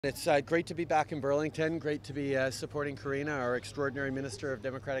It's great to be back in Burlington, great to be supporting Karina, our extraordinary Minister of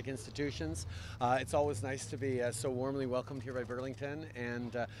Democratic Institutions. It's always nice to be so warmly welcomed here by Burlington,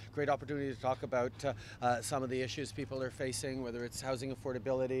 and great opportunity to talk about some of the issues people are facing, whether it's housing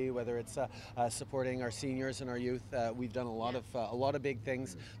affordability, whether it's supporting our seniors and our youth. We've done a lot of big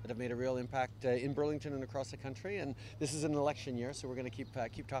things that have made a real impact in Burlington and across the country, and this is an election year, so we're going to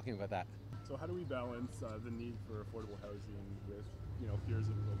keep talking about that. So how do we balance the need for affordable housing with fears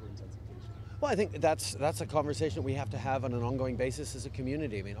of over-intensification? Well, I think that's a conversation we have to have on an ongoing basis as a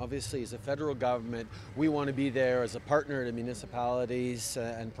community. I mean, obviously, as a federal government, we want to be there as a partner to municipalities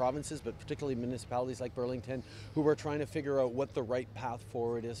and provinces, but particularly municipalities like Burlington, who are trying to figure out what the right path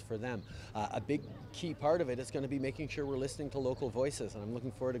forward is for them. A big key part of it is going to be making sure we're listening to local voices, and I'm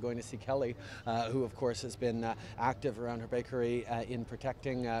looking forward to going to see Kelly, who of course has been active around her bakery in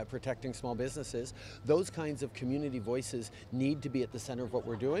protecting small businesses. Those kinds of community voices need to be at the center of what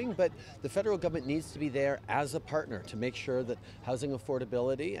we're doing, but the federal government needs to be there as a partner to make sure that housing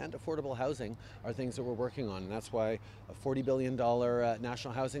affordability and affordable housing are things that we're working on. And that's why a $40 billion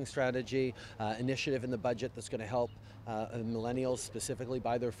national housing strategy initiative in the budget that's going to help millennials specifically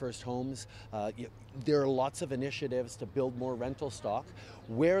buy their first homes. There are lots of initiatives to build more rental stock.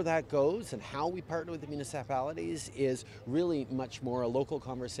 Where that goes and how we partner with the municipalities is really much more a local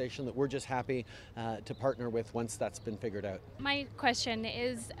conversation that we're just happy to partner with once that's been figured out. My question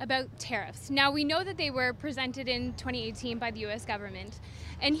is about tariffs. Now, we know that they were presented in 2018 by the U.S. government,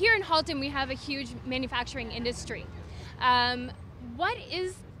 and here in Halton we have a huge manufacturing industry. What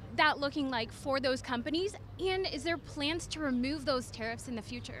is that looking like for those companies, and is there plans to remove those tariffs in the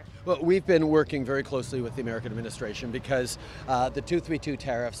future? Well, we've been working very closely with the American administration because the 232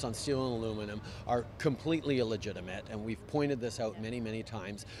 tariffs on steel and aluminum are completely illegitimate, and we've pointed this out many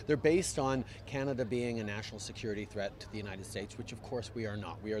times. They're based on Canada being a national security threat to the United States, which of course we are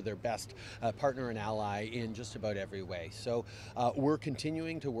not. We are their best partner and ally in just about every way. So we're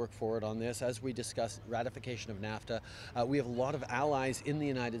continuing to work forward on this. As we discussed ratification of NAFTA, we have a lot of allies in the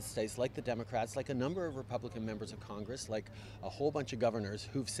United States, like the Democrats, like a number of Republican members of Congress, like a whole bunch of governors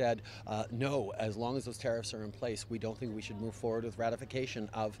who've said, no, as long as those tariffs are in place, we don't think we should move forward with ratification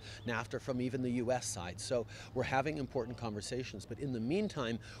of NAFTA from even the U.S. side. So we're having important conversations, but in the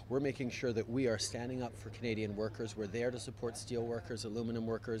meantime, we're making sure that we are standing up for Canadian workers. We're there to support steel workers, aluminum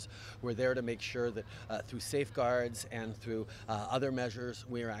workers. We're there to make sure that through safeguards and through other measures,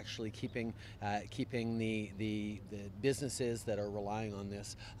 we are actually keeping the businesses that are relying on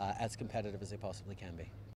this as competitive as they possibly can be.